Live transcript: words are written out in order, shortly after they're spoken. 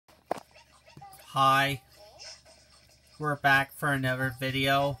Hi, we're back for another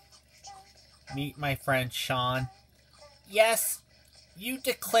video. Meet my friend Sean. Yes, you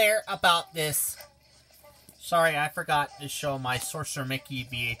declare about this. Sorry, I forgot to show my Sorcerer Mickey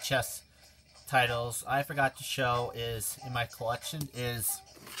VHS titles. I forgot to show is, in my collection, is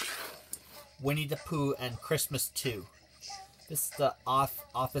Winnie the Pooh and Christmas 2. This is the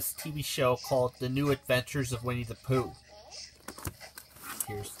Office TV show called The New Adventures of Winnie the Pooh.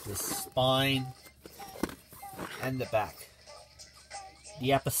 Here's the spine and the back.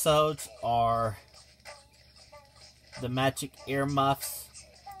 The episodes are The Magic Earmuffs,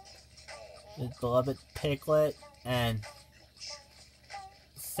 The Beloved Piglet, and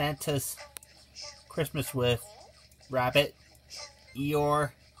Santa's Christmas with Rabbit,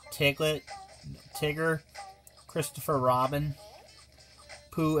 Eeyore, Tigger, Christopher Robin,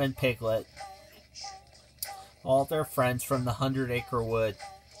 Pooh, and Piglet. All their friends from the 100-acre wood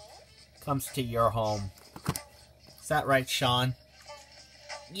comes to your home. Is that right, Sean?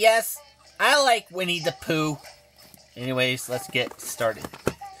 Yes, I like Winnie the Pooh. Anyways, let's get started.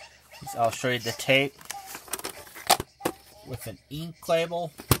 I'll show you the tape with an ink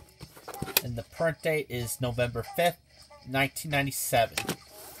label. And the print date is November 5th, 1997.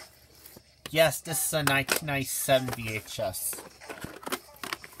 Yes, this is a 1997 VHS.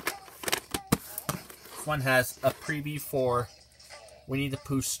 This one has a preview for Winnie the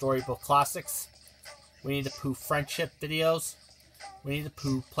Pooh Storybook Classics, Winnie the Pooh Friendship Videos, Winnie the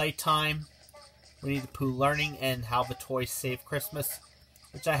Pooh Playtime, Winnie the Pooh Learning and How the Toys Save Christmas,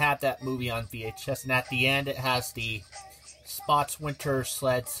 which I have that movie on VHS. And at the end it has the Spot's Winter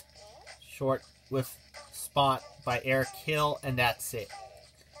Sleds short with Spot by Eric Hill, and that's it.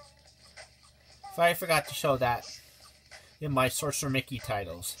 If I forgot to show that in my Sorcerer Mickey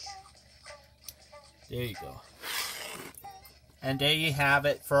titles. There you go. And there you have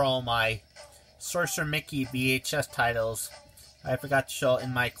it for all my Sorcerer Mickey VHS titles. I forgot to show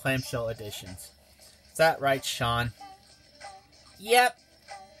in my Clamshell editions. Is that right, Sean? Yep.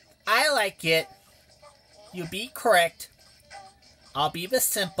 I like it. You be correct. I'll be the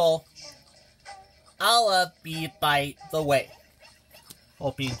simple. I'll be by the way.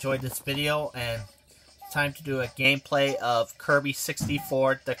 Hope you enjoyed this video, and it's time to do a gameplay of Kirby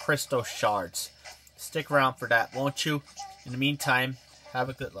 64 The Crystal Shards. Stick around for that, won't you? In the meantime, have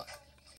a good luck.